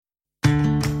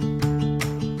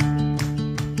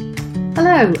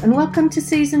Hello and welcome to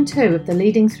Season 2 of the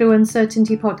Leading Through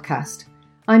Uncertainty podcast.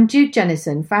 I'm Jude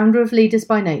Jennison, founder of Leaders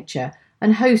by Nature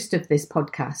and host of this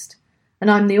podcast,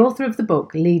 and I'm the author of the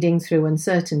book Leading Through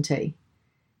Uncertainty.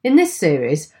 In this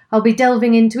series, I'll be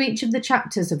delving into each of the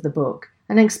chapters of the book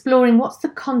and exploring what's the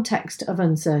context of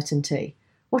uncertainty,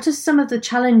 what are some of the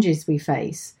challenges we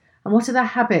face, and what are the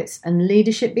habits and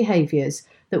leadership behaviours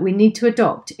that we need to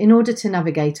adopt in order to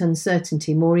navigate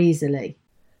uncertainty more easily.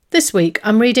 This week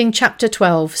I'm reading Chapter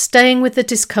 12, Staying with the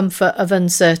Discomfort of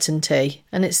Uncertainty,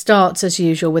 and it starts as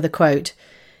usual with a quote.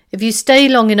 If you stay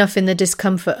long enough in the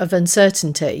discomfort of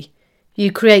uncertainty, you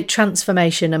create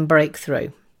transformation and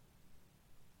breakthrough.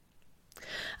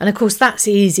 And of course that's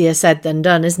easier said than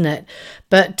done, isn't it?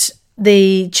 But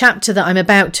the chapter that I'm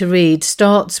about to read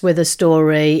starts with a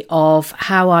story of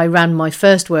how I ran my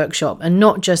first workshop and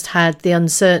not just had the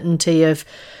uncertainty of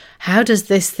how does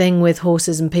this thing with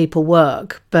horses and people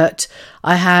work, but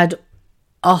I had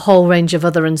a whole range of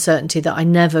other uncertainty that I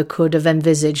never could have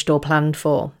envisaged or planned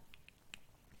for.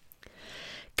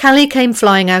 Callie came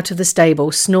flying out of the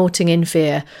stable, snorting in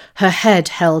fear, her head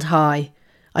held high.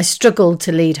 I struggled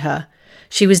to lead her.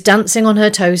 She was dancing on her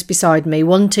toes beside me,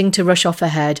 wanting to rush off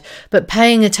ahead, but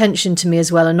paying attention to me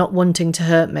as well and not wanting to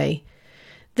hurt me.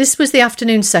 This was the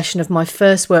afternoon session of my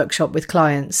first workshop with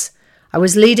clients. I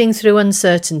was leading through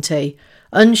uncertainty,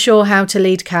 unsure how to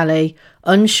lead Callie,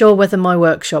 unsure whether my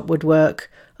workshop would work,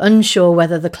 unsure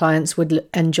whether the clients would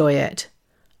enjoy it.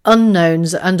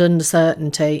 Unknowns and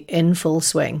uncertainty in full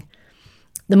swing.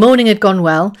 The morning had gone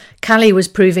well. Callie was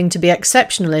proving to be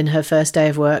exceptional in her first day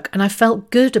of work, and I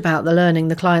felt good about the learning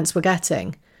the clients were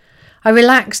getting. I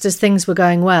relaxed as things were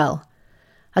going well.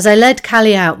 As I led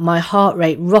Callie out, my heart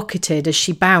rate rocketed as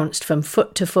she bounced from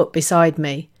foot to foot beside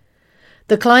me.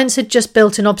 The clients had just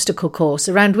built an obstacle course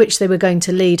around which they were going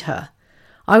to lead her.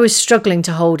 I was struggling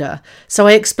to hold her, so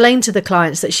I explained to the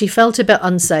clients that she felt a bit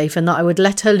unsafe and that I would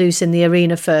let her loose in the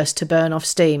arena first to burn off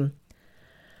steam.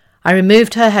 I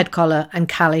removed her head collar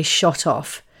and Callie shot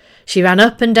off. She ran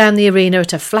up and down the arena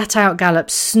at a flat-out gallop,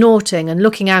 snorting and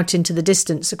looking out into the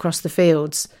distance across the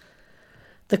fields.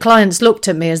 The clients looked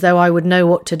at me as though I would know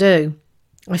what to do.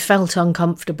 I felt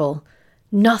uncomfortable.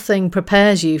 Nothing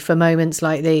prepares you for moments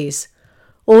like these.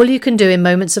 All you can do in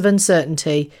moments of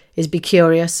uncertainty is be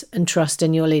curious and trust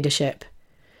in your leadership.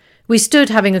 We stood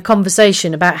having a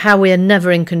conversation about how we are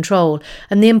never in control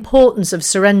and the importance of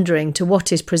surrendering to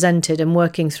what is presented and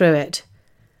working through it.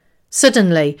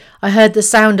 Suddenly, I heard the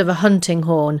sound of a hunting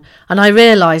horn and I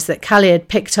realised that Callie had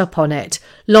picked up on it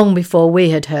long before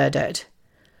we had heard it.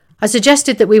 I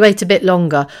suggested that we wait a bit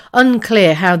longer,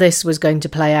 unclear how this was going to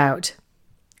play out.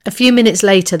 A few minutes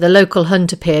later, the local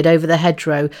hunt appeared over the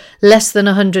hedgerow, less than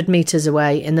 100 metres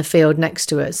away in the field next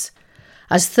to us.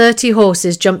 As 30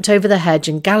 horses jumped over the hedge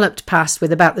and galloped past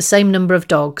with about the same number of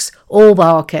dogs, all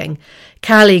barking,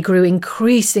 Callie grew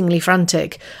increasingly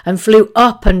frantic and flew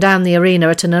up and down the arena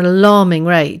at an alarming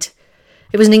rate.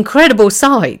 It was an incredible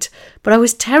sight, but I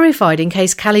was terrified in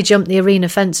case Callie jumped the arena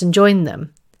fence and joined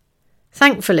them.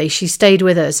 Thankfully, she stayed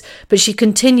with us, but she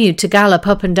continued to gallop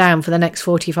up and down for the next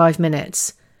 45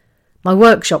 minutes. My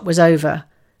workshop was over.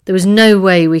 There was no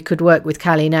way we could work with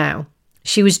Callie now.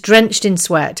 She was drenched in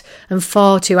sweat and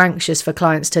far too anxious for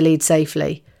clients to lead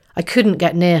safely. I couldn't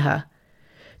get near her.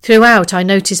 Throughout, I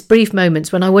noticed brief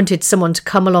moments when I wanted someone to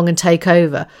come along and take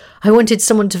over. I wanted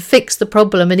someone to fix the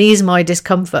problem and ease my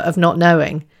discomfort of not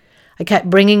knowing. I kept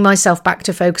bringing myself back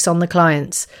to focus on the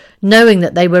clients, knowing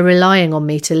that they were relying on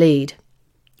me to lead.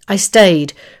 I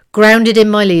stayed, grounded in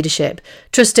my leadership,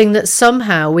 trusting that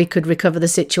somehow we could recover the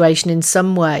situation in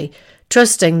some way,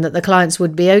 trusting that the clients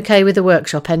would be okay with the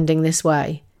workshop ending this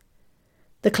way.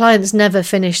 The clients never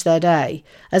finished their day,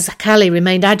 as Callie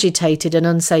remained agitated and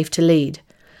unsafe to lead.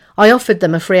 I offered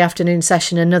them a free afternoon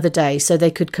session another day so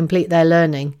they could complete their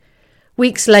learning.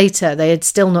 Weeks later, they had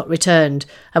still not returned,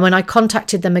 and when I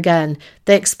contacted them again,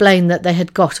 they explained that they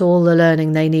had got all the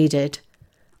learning they needed.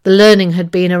 The learning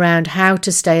had been around how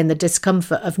to stay in the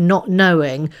discomfort of not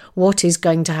knowing what is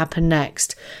going to happen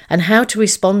next and how to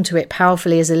respond to it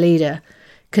powerfully as a leader,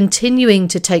 continuing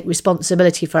to take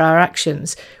responsibility for our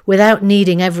actions without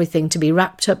needing everything to be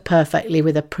wrapped up perfectly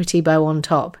with a pretty bow on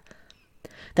top.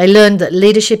 They learned that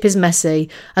leadership is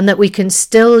messy and that we can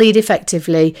still lead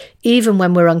effectively even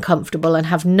when we're uncomfortable and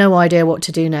have no idea what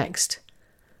to do next.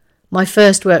 My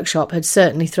first workshop had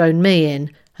certainly thrown me in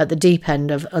at the deep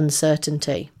end of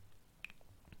uncertainty.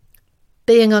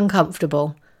 Being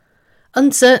uncomfortable.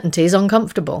 Uncertainty is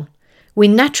uncomfortable. We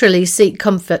naturally seek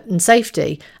comfort and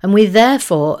safety, and we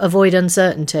therefore avoid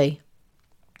uncertainty.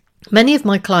 Many of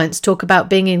my clients talk about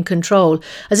being in control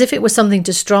as if it was something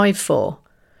to strive for.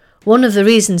 One of the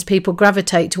reasons people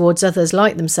gravitate towards others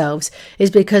like themselves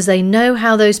is because they know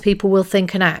how those people will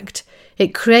think and act.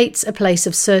 It creates a place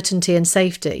of certainty and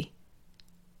safety.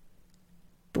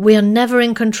 But we are never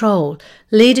in control.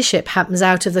 Leadership happens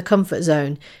out of the comfort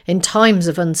zone in times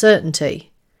of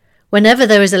uncertainty. Whenever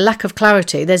there is a lack of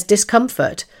clarity, there's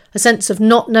discomfort, a sense of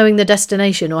not knowing the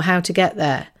destination or how to get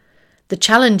there. The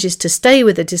challenge is to stay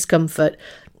with the discomfort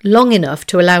long enough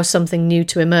to allow something new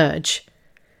to emerge.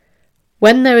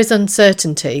 When there is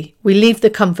uncertainty, we leave the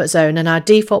comfort zone and our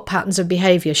default patterns of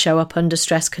behaviour show up under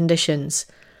stress conditions.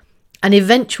 An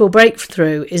eventual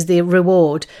breakthrough is the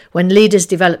reward when leaders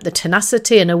develop the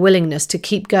tenacity and a willingness to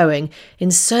keep going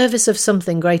in service of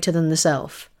something greater than the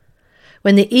self.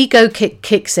 When the ego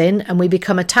kicks in and we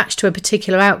become attached to a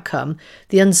particular outcome,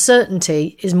 the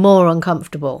uncertainty is more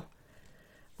uncomfortable.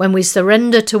 When we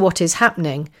surrender to what is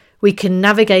happening, we can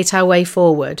navigate our way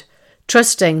forward,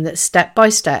 trusting that step by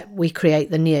step we create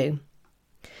the new.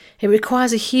 It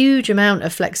requires a huge amount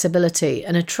of flexibility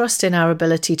and a trust in our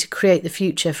ability to create the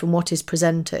future from what is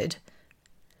presented.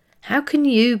 How can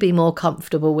you be more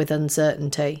comfortable with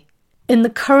uncertainty? In the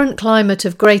current climate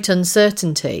of great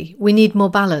uncertainty, we need more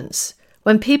balance.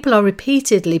 When people are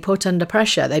repeatedly put under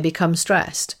pressure, they become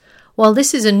stressed. While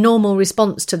this is a normal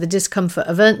response to the discomfort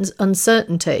of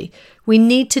uncertainty, we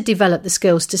need to develop the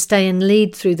skills to stay and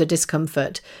lead through the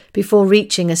discomfort before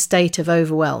reaching a state of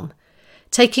overwhelm.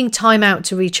 Taking time out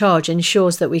to recharge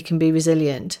ensures that we can be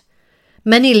resilient.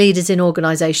 Many leaders in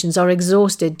organisations are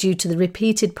exhausted due to the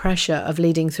repeated pressure of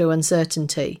leading through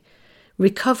uncertainty.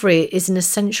 Recovery is an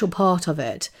essential part of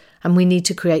it, and we need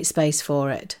to create space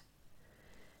for it.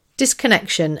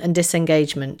 Disconnection and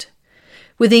disengagement.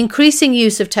 With the increasing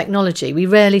use of technology, we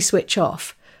rarely switch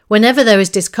off. Whenever there is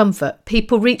discomfort,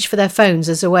 people reach for their phones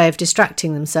as a way of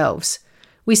distracting themselves.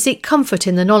 We seek comfort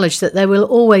in the knowledge that there will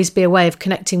always be a way of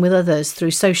connecting with others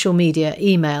through social media,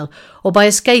 email, or by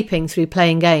escaping through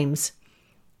playing games.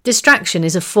 Distraction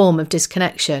is a form of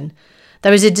disconnection.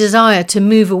 There is a desire to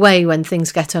move away when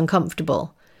things get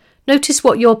uncomfortable. Notice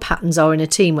what your patterns are in a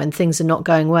team when things are not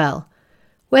going well.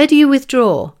 Where do you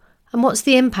withdraw, and what's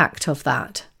the impact of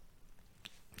that?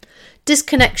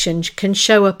 Disconnection can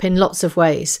show up in lots of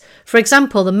ways. For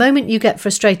example, the moment you get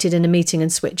frustrated in a meeting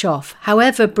and switch off,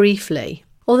 however briefly,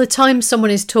 or the time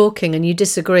someone is talking and you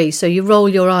disagree, so you roll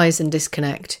your eyes and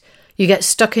disconnect. You get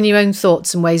stuck in your own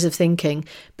thoughts and ways of thinking,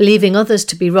 believing others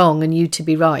to be wrong and you to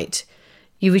be right.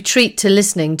 You retreat to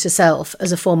listening to self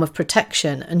as a form of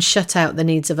protection and shut out the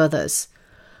needs of others.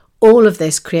 All of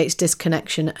this creates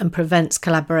disconnection and prevents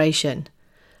collaboration.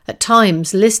 At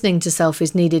times, listening to self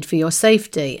is needed for your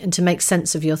safety and to make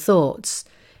sense of your thoughts.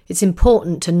 It's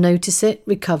important to notice it,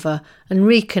 recover, and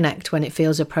reconnect when it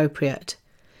feels appropriate.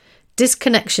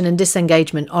 Disconnection and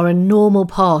disengagement are a normal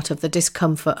part of the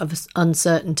discomfort of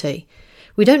uncertainty.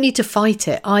 We don't need to fight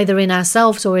it, either in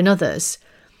ourselves or in others.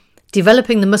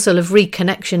 Developing the muscle of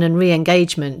reconnection and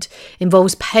re-engagement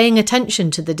involves paying attention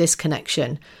to the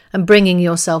disconnection and bringing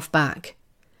yourself back.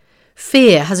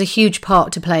 Fear has a huge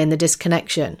part to play in the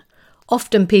disconnection.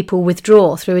 Often people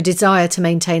withdraw through a desire to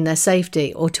maintain their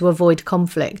safety or to avoid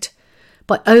conflict.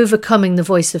 By overcoming the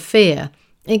voice of fear,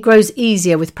 it grows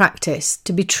easier with practice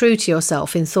to be true to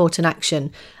yourself in thought and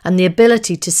action, and the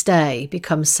ability to stay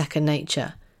becomes second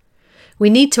nature.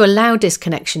 We need to allow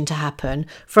disconnection to happen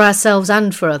for ourselves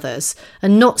and for others,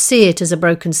 and not see it as a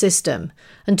broken system,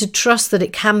 and to trust that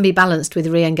it can be balanced with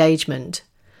re-engagement.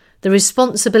 The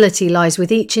responsibility lies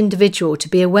with each individual to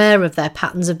be aware of their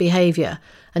patterns of behaviour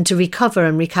and to recover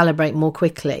and recalibrate more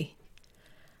quickly.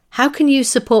 How can you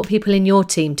support people in your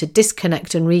team to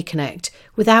disconnect and reconnect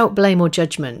without blame or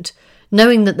judgment,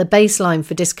 knowing that the baseline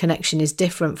for disconnection is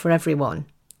different for everyone?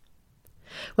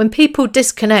 When people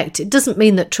disconnect, it doesn't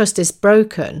mean that trust is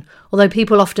broken, although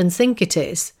people often think it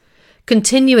is.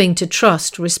 Continuing to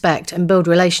trust, respect and build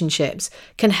relationships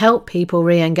can help people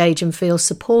re-engage and feel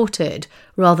supported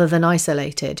rather than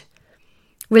isolated.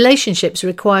 Relationships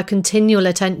require continual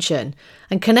attention,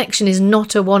 and connection is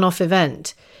not a one-off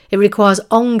event. It requires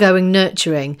ongoing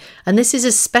nurturing, and this is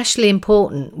especially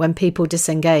important when people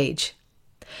disengage.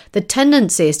 The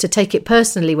tendency is to take it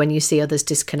personally when you see others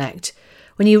disconnect.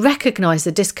 When you recognise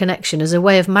the disconnection as a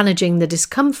way of managing the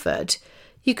discomfort,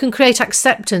 you can create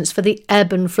acceptance for the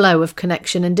ebb and flow of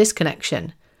connection and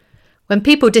disconnection. When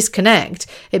people disconnect,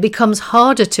 it becomes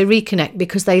harder to reconnect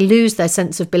because they lose their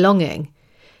sense of belonging.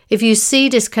 If you see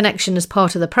disconnection as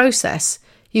part of the process,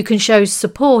 you can show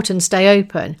support and stay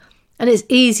open, and it's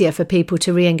easier for people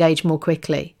to re-engage more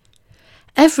quickly.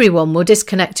 Everyone will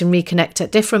disconnect and reconnect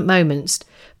at different moments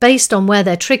based on where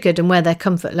they're triggered and where their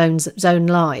comfort zone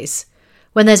lies.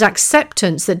 When there's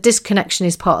acceptance that disconnection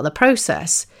is part of the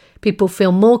process, People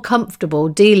feel more comfortable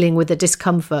dealing with the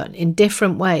discomfort in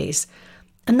different ways,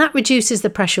 and that reduces the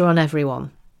pressure on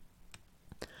everyone.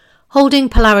 Holding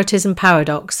polarities and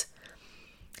paradox.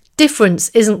 Difference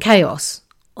isn't chaos,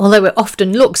 although it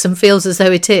often looks and feels as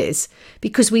though it is,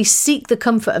 because we seek the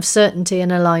comfort of certainty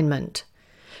and alignment.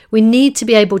 We need to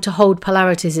be able to hold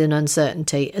polarities in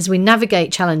uncertainty as we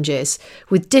navigate challenges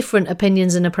with different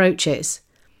opinions and approaches.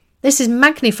 This is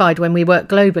magnified when we work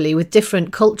globally with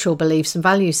different cultural beliefs and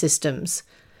value systems.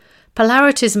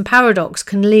 Polarities and paradox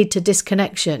can lead to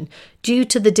disconnection due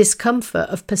to the discomfort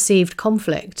of perceived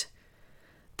conflict.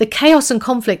 The chaos and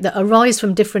conflict that arise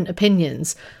from different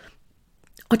opinions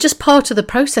are just part of the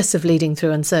process of leading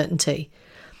through uncertainty.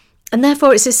 And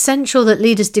therefore it's essential that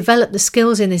leaders develop the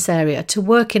skills in this area to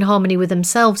work in harmony with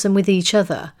themselves and with each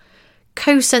other.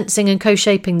 Co-sensing and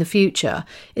co-shaping the future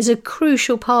is a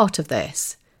crucial part of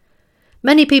this.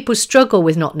 Many people struggle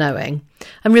with not knowing,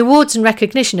 and rewards and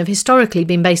recognition have historically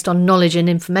been based on knowledge and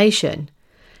information.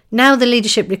 Now the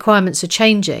leadership requirements are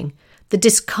changing. The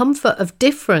discomfort of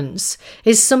difference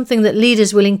is something that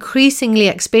leaders will increasingly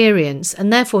experience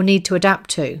and therefore need to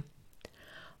adapt to.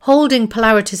 Holding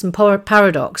polarities and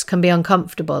paradox can be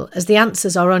uncomfortable as the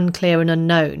answers are unclear and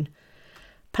unknown.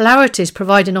 Polarities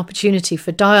provide an opportunity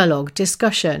for dialogue,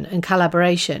 discussion and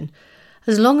collaboration,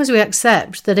 as long as we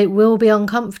accept that it will be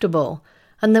uncomfortable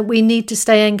and that we need to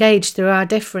stay engaged through our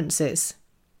differences.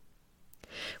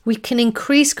 We can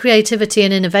increase creativity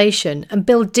and innovation and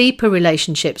build deeper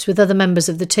relationships with other members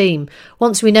of the team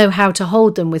once we know how to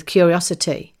hold them with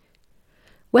curiosity.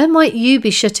 Where might you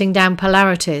be shutting down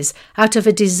polarities out of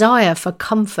a desire for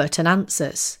comfort and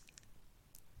answers?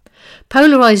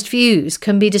 Polarised views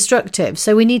can be destructive,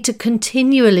 so we need to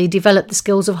continually develop the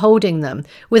skills of holding them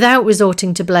without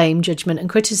resorting to blame, judgment and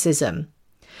criticism.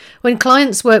 When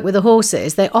clients work with the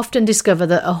horses, they often discover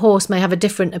that a horse may have a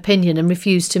different opinion and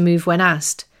refuse to move when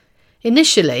asked.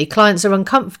 Initially, clients are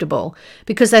uncomfortable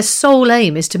because their sole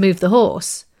aim is to move the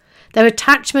horse. Their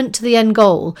attachment to the end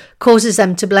goal causes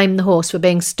them to blame the horse for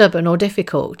being stubborn or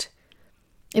difficult.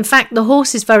 In fact, the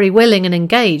horse is very willing and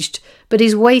engaged, but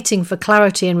is waiting for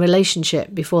clarity and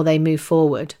relationship before they move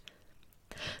forward.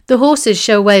 The horses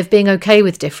show a way of being okay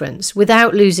with difference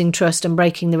without losing trust and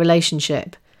breaking the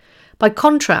relationship. By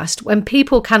contrast, when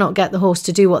people cannot get the horse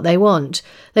to do what they want,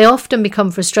 they often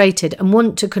become frustrated and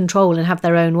want to control and have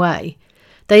their own way.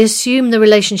 They assume the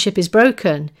relationship is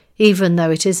broken, even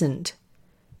though it isn't.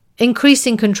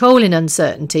 Increasing control in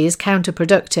uncertainty is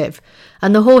counterproductive,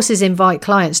 and the horses invite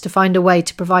clients to find a way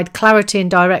to provide clarity and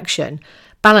direction,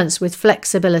 balanced with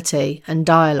flexibility and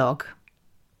dialogue.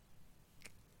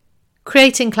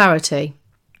 Creating clarity.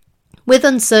 With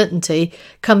uncertainty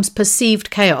comes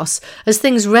perceived chaos, as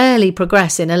things rarely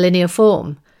progress in a linear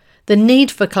form. The need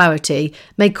for clarity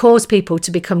may cause people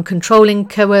to become controlling,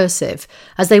 coercive,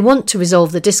 as they want to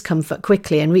resolve the discomfort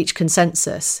quickly and reach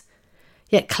consensus.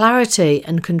 Yet clarity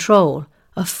and control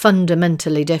are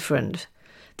fundamentally different.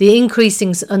 The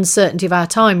increasing uncertainty of our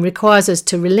time requires us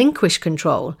to relinquish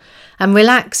control and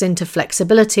relax into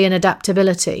flexibility and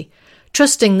adaptability,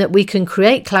 trusting that we can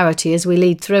create clarity as we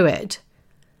lead through it.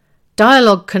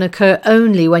 Dialogue can occur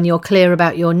only when you're clear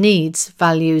about your needs,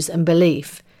 values and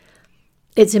belief.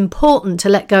 It's important to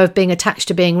let go of being attached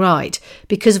to being right,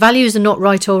 because values are not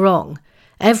right or wrong.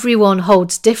 Everyone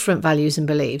holds different values and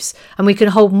beliefs, and we can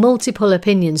hold multiple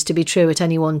opinions to be true at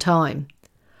any one time.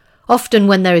 Often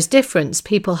when there is difference,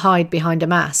 people hide behind a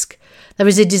mask. There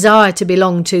is a desire to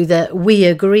belong to the "we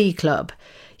agree" club,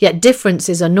 yet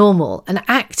differences are normal and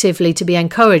actively to be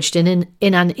encouraged in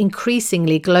an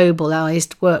increasingly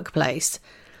globalised workplace.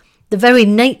 The very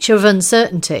nature of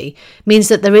uncertainty means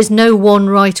that there is no one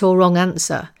right or wrong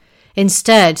answer.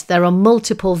 Instead, there are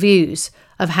multiple views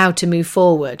of how to move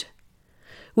forward.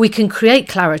 We can create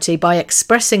clarity by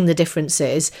expressing the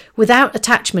differences without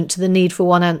attachment to the need for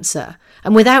one answer,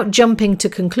 and without jumping to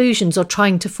conclusions or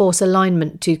trying to force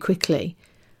alignment too quickly.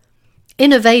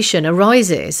 Innovation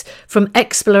arises from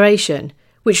exploration,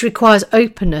 which requires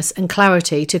openness and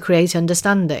clarity to create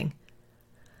understanding.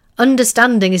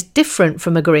 Understanding is different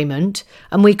from agreement,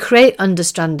 and we create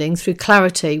understanding through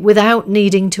clarity without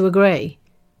needing to agree.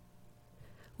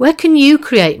 Where can you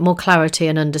create more clarity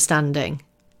and understanding?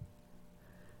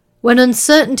 When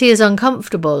uncertainty is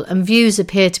uncomfortable and views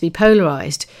appear to be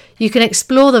polarised, you can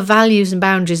explore the values and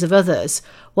boundaries of others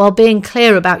while being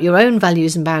clear about your own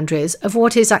values and boundaries of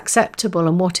what is acceptable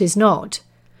and what is not.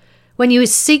 When you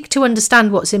seek to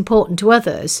understand what's important to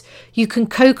others, you can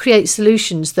co-create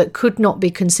solutions that could not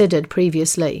be considered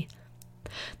previously.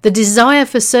 The desire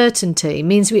for certainty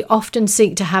means we often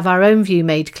seek to have our own view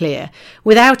made clear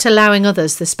without allowing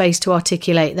others the space to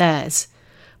articulate theirs.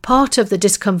 Part of the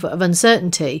discomfort of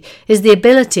uncertainty is the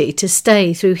ability to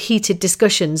stay through heated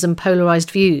discussions and polarised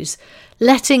views,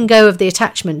 letting go of the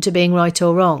attachment to being right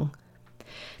or wrong.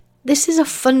 This is a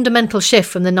fundamental shift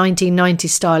from the 1990s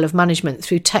style of management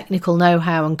through technical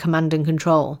know-how and command and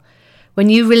control. When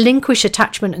you relinquish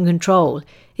attachment and control,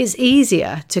 it's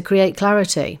easier to create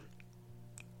clarity.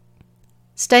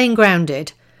 Staying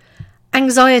grounded.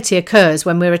 Anxiety occurs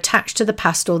when we're attached to the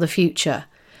past or the future.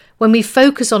 When we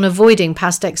focus on avoiding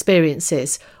past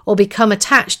experiences or become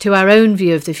attached to our own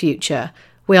view of the future,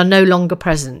 we are no longer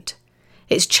present.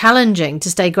 It's challenging to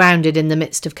stay grounded in the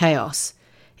midst of chaos.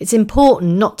 It's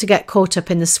important not to get caught up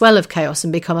in the swell of chaos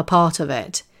and become a part of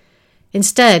it.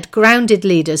 Instead, grounded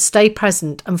leaders stay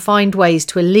present and find ways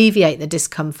to alleviate the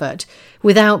discomfort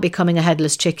without becoming a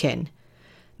headless chicken.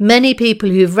 Many people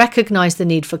who've recognised the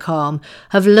need for calm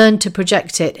have learned to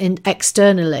project it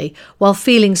externally while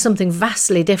feeling something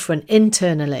vastly different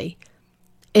internally.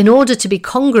 In order to be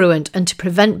congruent and to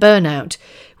prevent burnout,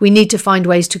 we need to find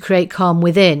ways to create calm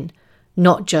within,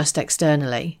 not just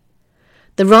externally.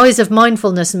 The rise of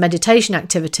mindfulness and meditation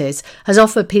activities has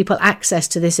offered people access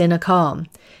to this inner calm.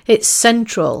 It's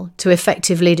central to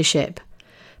effective leadership.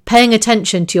 Paying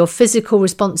attention to your physical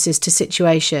responses to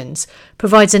situations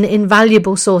provides an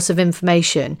invaluable source of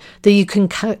information that you can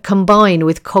combine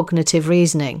with cognitive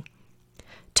reasoning.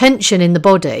 Tension in the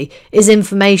body is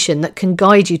information that can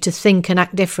guide you to think and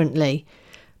act differently.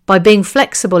 By being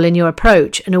flexible in your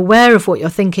approach and aware of what you're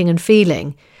thinking and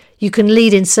feeling, you can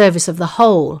lead in service of the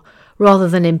whole rather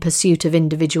than in pursuit of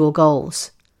individual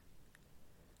goals.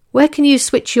 Where can you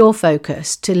switch your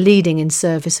focus to leading in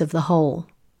service of the whole?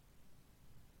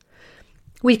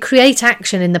 We create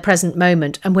action in the present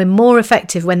moment, and we're more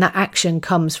effective when that action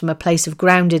comes from a place of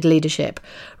grounded leadership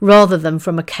rather than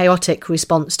from a chaotic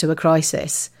response to a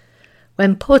crisis.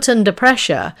 When put under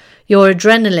pressure, your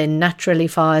adrenaline naturally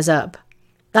fires up.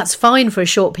 That's fine for a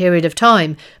short period of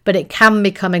time, but it can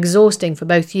become exhausting for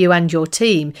both you and your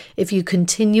team if you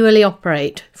continually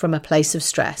operate from a place of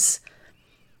stress.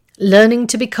 Learning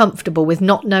to be comfortable with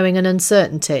not knowing and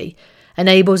uncertainty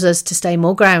enables us to stay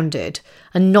more grounded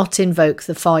and not invoke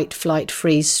the fight, flight,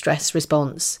 freeze stress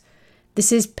response.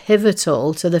 This is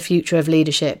pivotal to the future of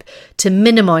leadership, to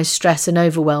minimise stress and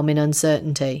overwhelm in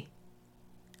uncertainty.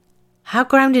 How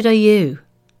grounded are you?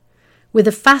 With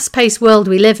the fast-paced world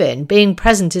we live in, being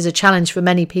present is a challenge for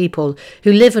many people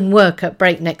who live and work at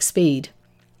breakneck speed.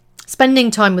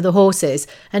 Spending time with the horses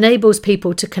enables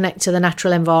people to connect to the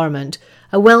natural environment,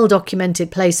 a well-documented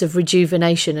place of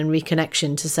rejuvenation and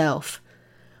reconnection to self.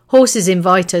 Horses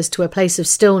invite us to a place of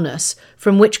stillness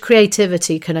from which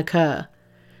creativity can occur.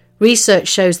 Research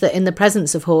shows that in the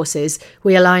presence of horses,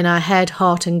 we align our head,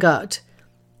 heart and gut.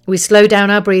 We slow down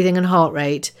our breathing and heart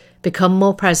rate, become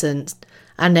more present,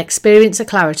 and experience a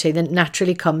clarity that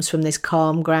naturally comes from this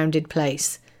calm, grounded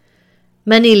place.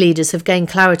 Many leaders have gained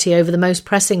clarity over the most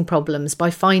pressing problems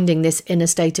by finding this inner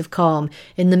state of calm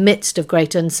in the midst of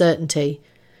great uncertainty.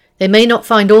 They may not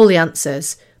find all the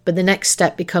answers, but the next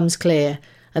step becomes clear,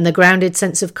 and the grounded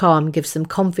sense of calm gives them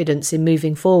confidence in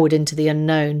moving forward into the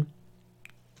unknown.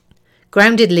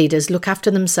 Grounded leaders look after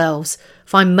themselves,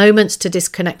 find moments to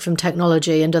disconnect from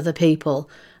technology and other people,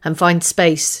 and find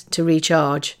space to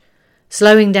recharge.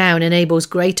 Slowing down enables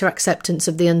greater acceptance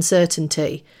of the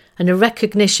uncertainty and a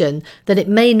recognition that it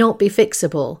may not be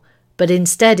fixable, but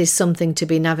instead is something to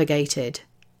be navigated.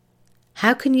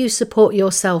 How can you support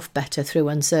yourself better through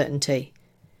uncertainty?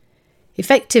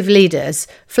 Effective leaders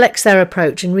flex their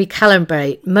approach and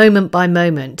recalibrate moment by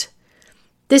moment.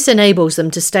 This enables them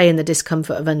to stay in the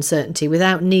discomfort of uncertainty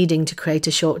without needing to create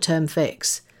a short-term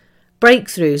fix.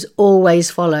 Breakthroughs always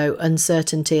follow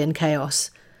uncertainty and chaos.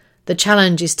 The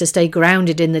challenge is to stay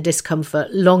grounded in the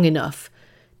discomfort long enough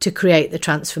to create the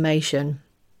transformation.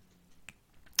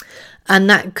 And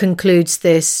that concludes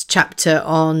this chapter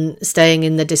on staying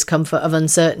in the discomfort of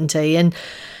uncertainty. And,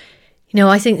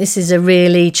 I think this is a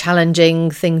really challenging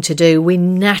thing to do. We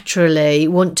naturally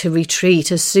want to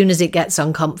retreat as soon as it gets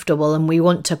uncomfortable, and we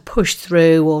want to push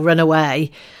through or run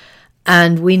away.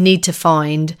 And we need to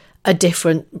find a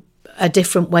different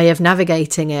way of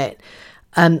navigating it.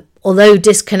 Although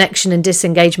disconnection and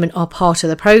disengagement are part of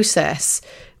the process,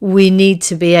 we need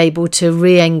to be able to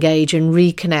re-engage and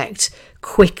reconnect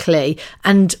quickly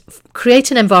and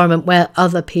create an environment where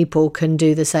other people can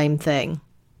do the same thing.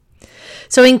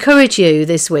 So I encourage you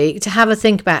this week to have a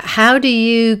think about, how do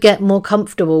you get more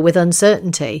comfortable with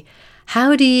uncertainty?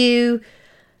 How do you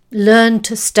learn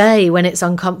to stay when it's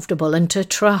uncomfortable and to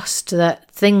trust that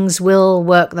things will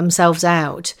work themselves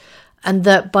out? And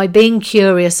that by being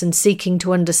curious and seeking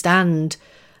to understand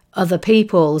other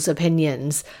people's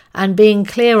opinions and being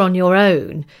clear on your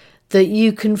own, that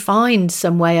you can find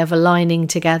some way of aligning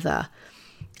together,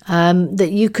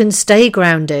 that you can stay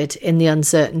grounded in the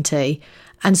uncertainty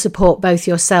and support both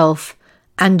yourself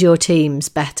and your teams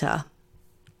better.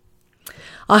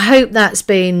 I hope that's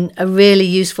been a really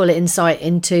useful insight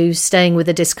into staying with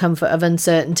the discomfort of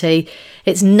uncertainty.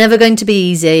 It's never going to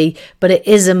be easy, but it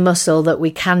is a muscle that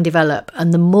we can develop,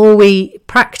 and the more we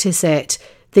practice it,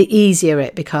 the easier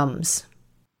it becomes.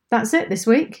 That's it this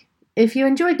week. If you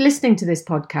enjoyed listening to this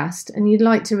podcast and you'd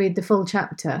like to read the full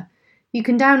chapter, you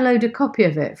can download a copy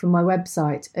of it from my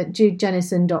website at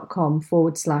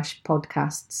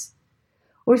judejennison.com/podcasts.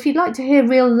 Or if you'd like to hear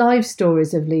real live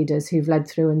stories of leaders who've led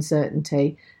through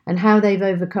uncertainty and how they've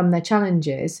overcome their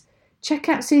challenges, check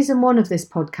out Season 1 of this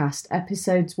podcast,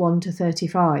 episodes 1 to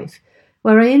 35,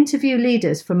 where I interview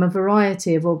leaders from a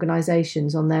variety of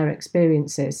organisations on their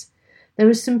experiences. There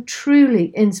are some truly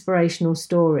inspirational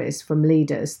stories from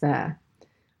leaders there.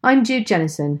 I'm Jude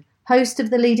Jennison, host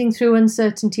of the Leading Through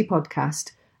Uncertainty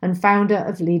podcast and founder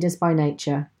of Leaders by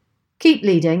Nature. Keep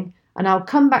leading, and I'll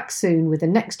come back soon with the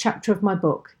next chapter of my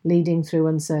book, Leading Through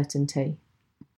Uncertainty.